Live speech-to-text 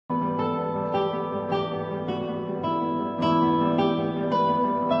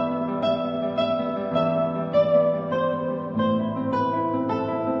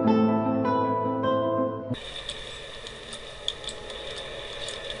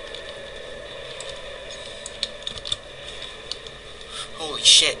Holy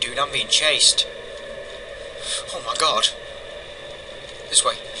shit, dude, I'm being chased. Oh my god. This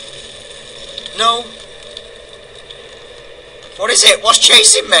way. No. What is it? What's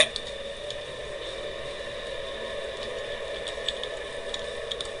chasing me?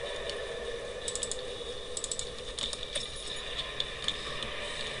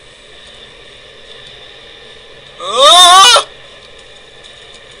 Ah!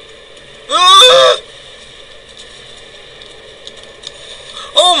 Ah!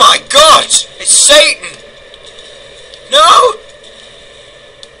 Oh my god! It's Satan! No!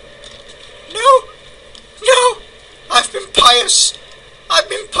 No! No! I've been pious! I've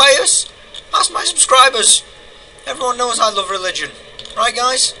been pious! Ask my subscribers! Everyone knows I love religion. Right,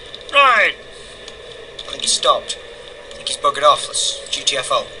 guys? Right! I think he's stopped. I think he's buggered off. Let's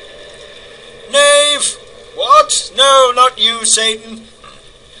GTFO. Knave! What? No, not you, Satan!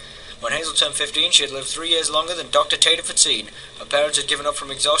 When Hazel turned 15, she had lived 3 years longer than Dr. Tatum had seen. Her parents had given up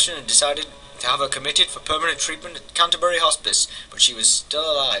from exhaustion and decided to have her committed for permanent treatment at Canterbury Hospice, but she was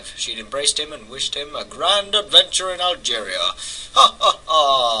still alive. She had embraced him and wished him a grand adventure in Algeria. Ha ha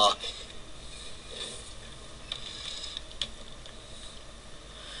ha!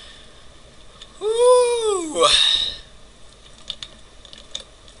 Woo!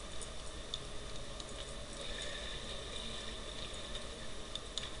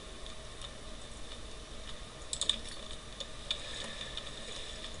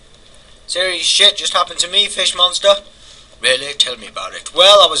 Serious shit just happened to me, fish monster. Really? Tell me about it.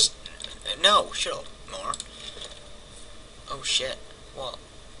 Well, I was... No, shut up, more. Oh, shit. What?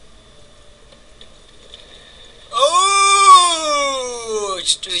 Oh!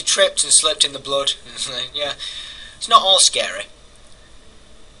 He tripped and slipped in the blood. Yeah. It's not all scary.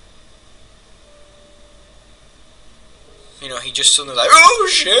 You know, he just suddenly like, oh,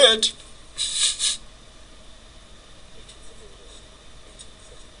 shit!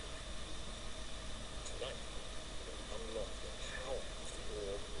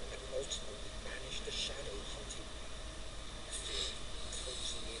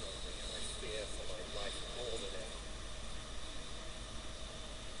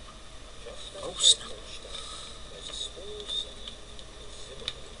 Oh, snap.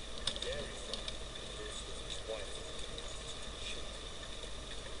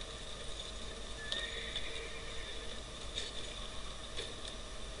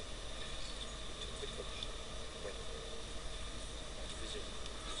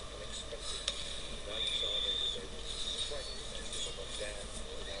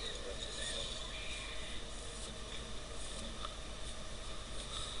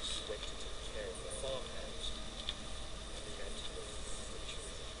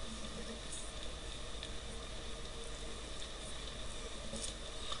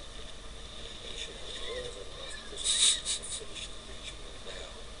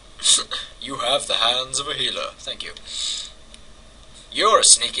 You have the hands of a healer. Thank you. You're a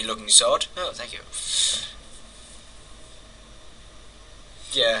sneaky looking sword. Oh, thank you.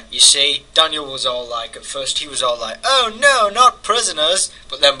 Yeah, you see, Daniel was all like, at first he was all like, oh no, not prisoners.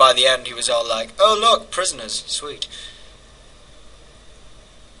 But then by the end he was all like, oh look, prisoners. Sweet.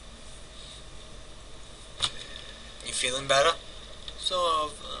 You feeling better? Sort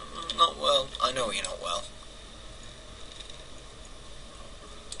of. Not well. I know you're not well.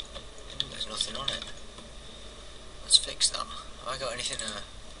 There's nothing on it. Let's fix that. Have I got anything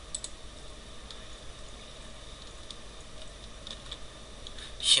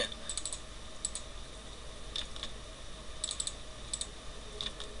Yeah.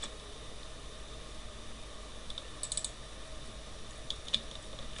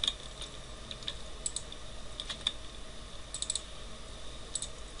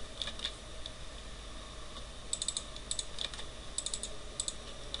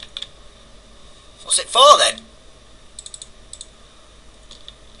 What's it for then?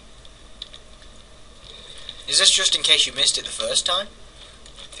 Is this just in case you missed it the first time?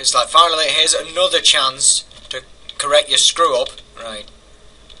 It's like, finally, here's another chance to correct your screw-up. Right.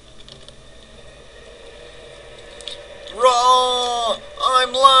 Raw!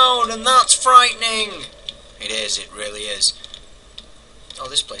 I'm loud and that's frightening! It is, it really is. Oh,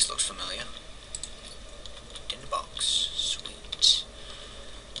 this place looks familiar. In the box. Sweet.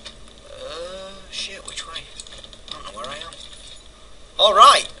 Shit, which way? I don't know where I am.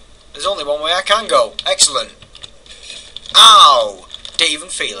 Alright! There's only one way I can go. Excellent. Ow! Didn't even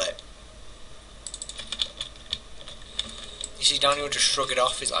feel it. You see Daniel just shrug it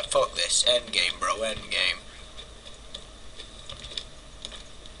off. He's like, fuck this. End game, bro. End game.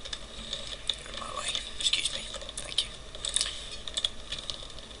 You're in my way. Excuse me. Thank you.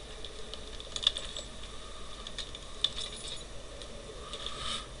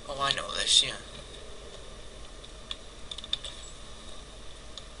 place, yeah.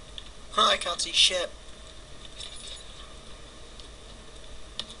 Huh, I can't see shit.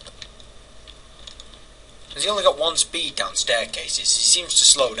 Because he only got one speed down staircases. He seems to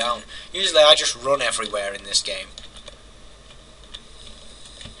slow down. Usually I just run everywhere in this game.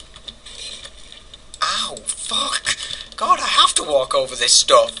 Ow, fuck! God, I have to walk over this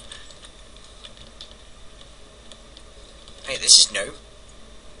stuff. Hey, this is new.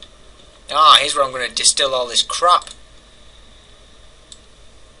 Ah, here's where I'm going to distill all this crap.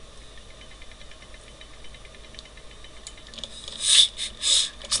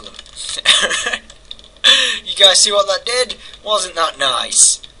 Excellent. You guys see what that did? Wasn't that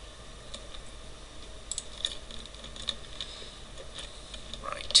nice?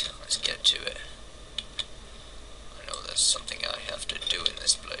 Right, let's get to it. I know there's something I have to do in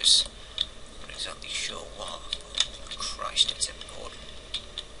this place. I'm not exactly sure what. Christ, it's important.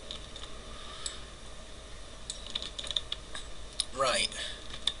 Right.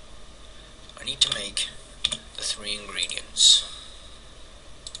 I need to make the 3 ingredients.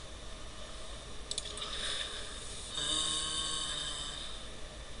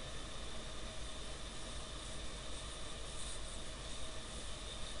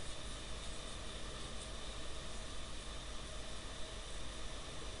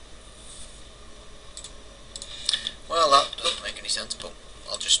 Well, that doesn't make any sense, but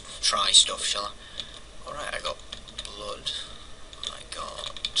I'll just try stuff, shall I? Alright, I got blood. I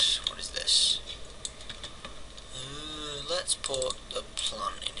got... what is this? Let's put the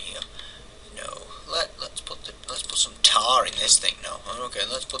plant in here. No. Let's put some tar in this thing now. Okay,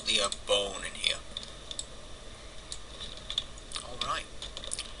 let's put the bone in here. Alright.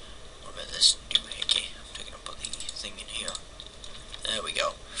 What about this doohickey? I'm taking up the thing in here. There we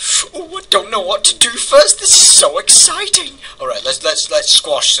go. Oh, I don't know what to do first. This is so exciting. All right, let's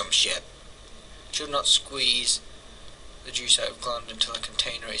squash some shit. Should not squeeze the juice out of gland until a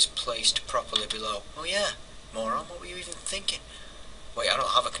container is placed properly below. Oh yeah, moron. What were you even thinking? Wait, I don't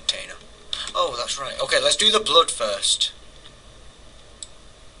have a container. Oh, that's right. Okay, let's do the blood first.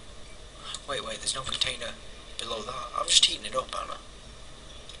 Wait, there's no container below that. I'm just heating it up, Anna.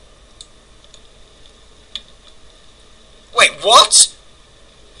 Wait, what?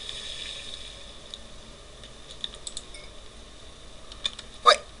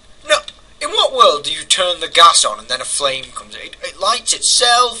 World do you turn the gas on and then a flame comes in? It lights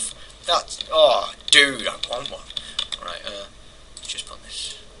itself. That's... oh, dude, I want one. Right, let's just put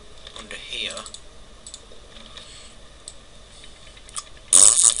this under here.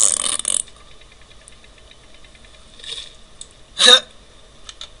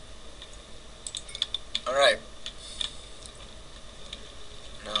 Alright.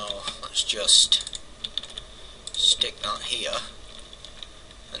 Now, let's just stick that here.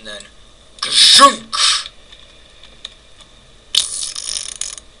 And then... Shunk!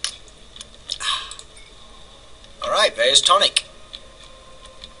 Alright, there's tonic.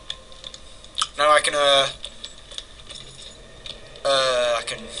 Now I can,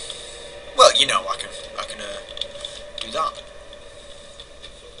 well, you know, I can, do that.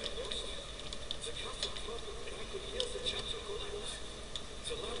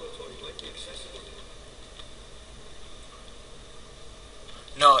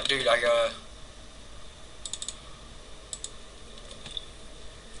 No, dude,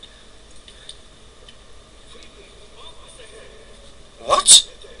 what?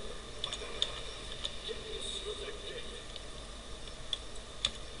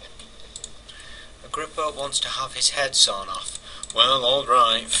 Agrippa wants to have his head sawn off. Well,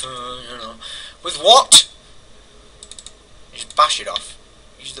 alright, you know. With what? Just bash it off.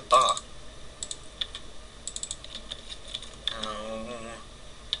 Use the bar. Oh.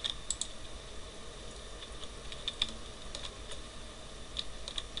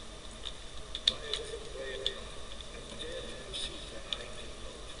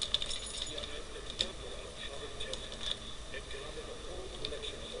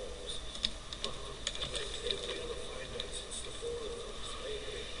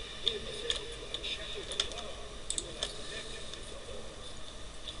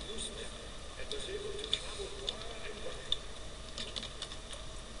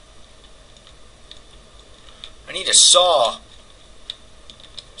 I need a saw.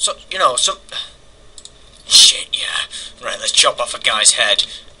 So, you know, some... shit, yeah. Right, let's chop off a guy's head.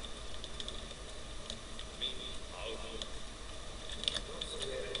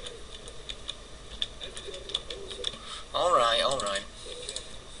 Alright.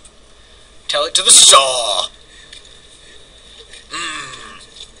 Tell it to the saw!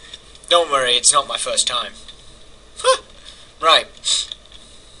 Don't worry, it's not my first time. Right.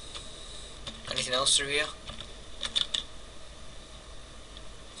 Anything else through here?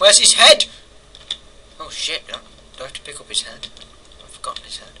 Where's his head? Oh shit, do I have to pick up his head? I've forgotten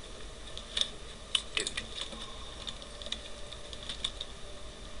his head. Dude.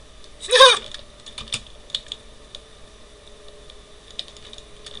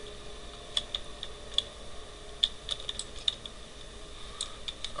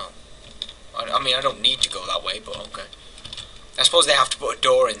 Oh. I mean, I don't need to go that way, but okay. I suppose they have to put a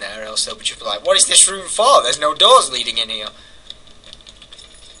door in there, else they'll be just like, what is this room for? There's no doors leading in here.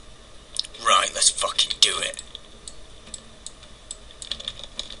 Right, let's fucking do it.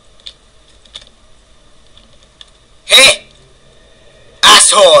 Hey!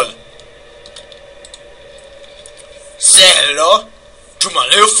 Asshole! Say hello to my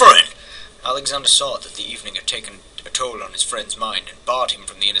little friend. Alexander saw that the evening had taken a toll on his friend's mind and barred him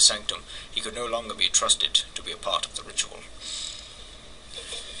from the inner sanctum. He could no longer be trusted to be a part of the ritual.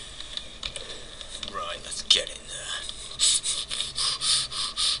 Right, let's get in there.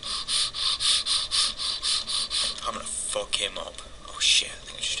 I'm gonna fuck him up. Oh shit, I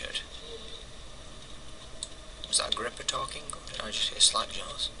think I just heard. Was that Agrippa talking? Or did I just hear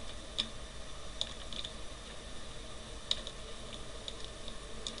Slackjaws?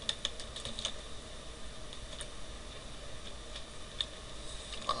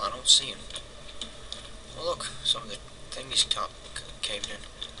 Well, I don't see him. Well, look, some of the things caved in.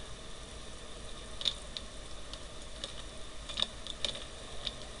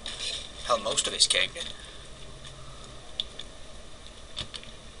 Hell, most of it's caved in.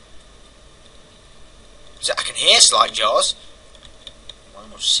 So I can hear Slackjaws. Well, I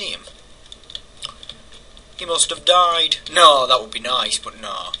must see him. He must have died. No, that would be nice, but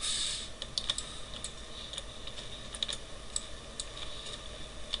no.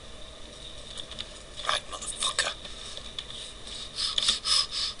 Right, motherfucker.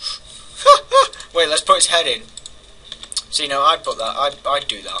 Wait, let's put his head in. See, no, I'd put that. I'd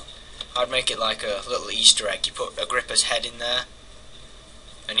do that. I'd make it like a little Easter egg. You put Agrippa's head in there.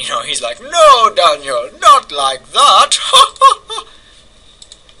 And you know, he's like, no, Daniel, not like that.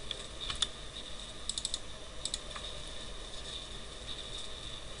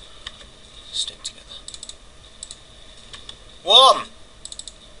 Stick together. 1,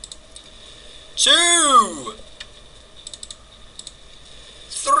 2,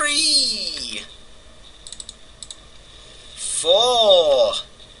 3, 4,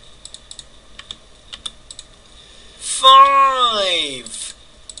 5,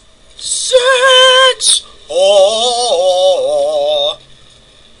 6. Oh!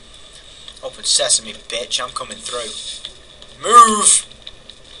 Open sesame, bitch! I'm coming through. Move!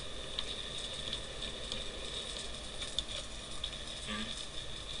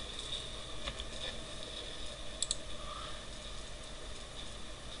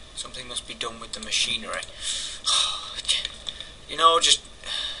 Something must be done with the machinery. You know, just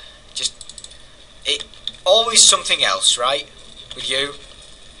it. Always something else, right? With you.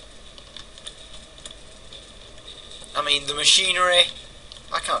 I mean, the machinery,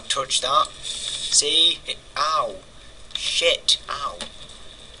 I can't touch that. See? Ow. Shit. Ow.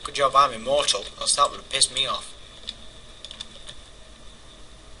 Good job I'm immortal, else that would have pissed me off.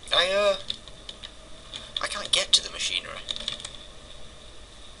 I can't get to the machinery.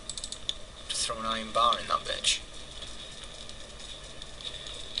 To throw an iron bar in that bitch.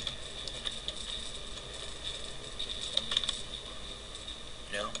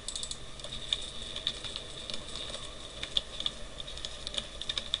 No.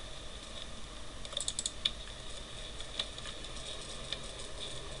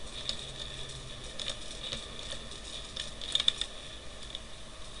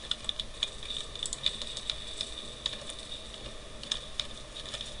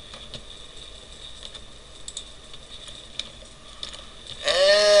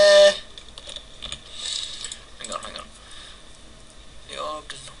 Hang on. The orb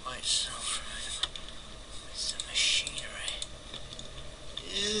does not by itself. It's the machinery.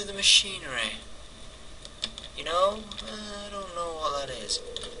 The machinery. You know? I don't know what that is.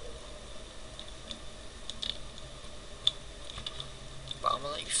 But I'm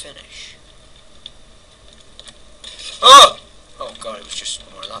gonna let you finish. Oh! Oh god, it was just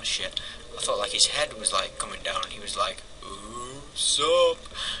more of that shit. I thought like his head was like coming down and he was like, ooh, sup?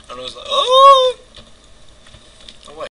 And I was like, oh!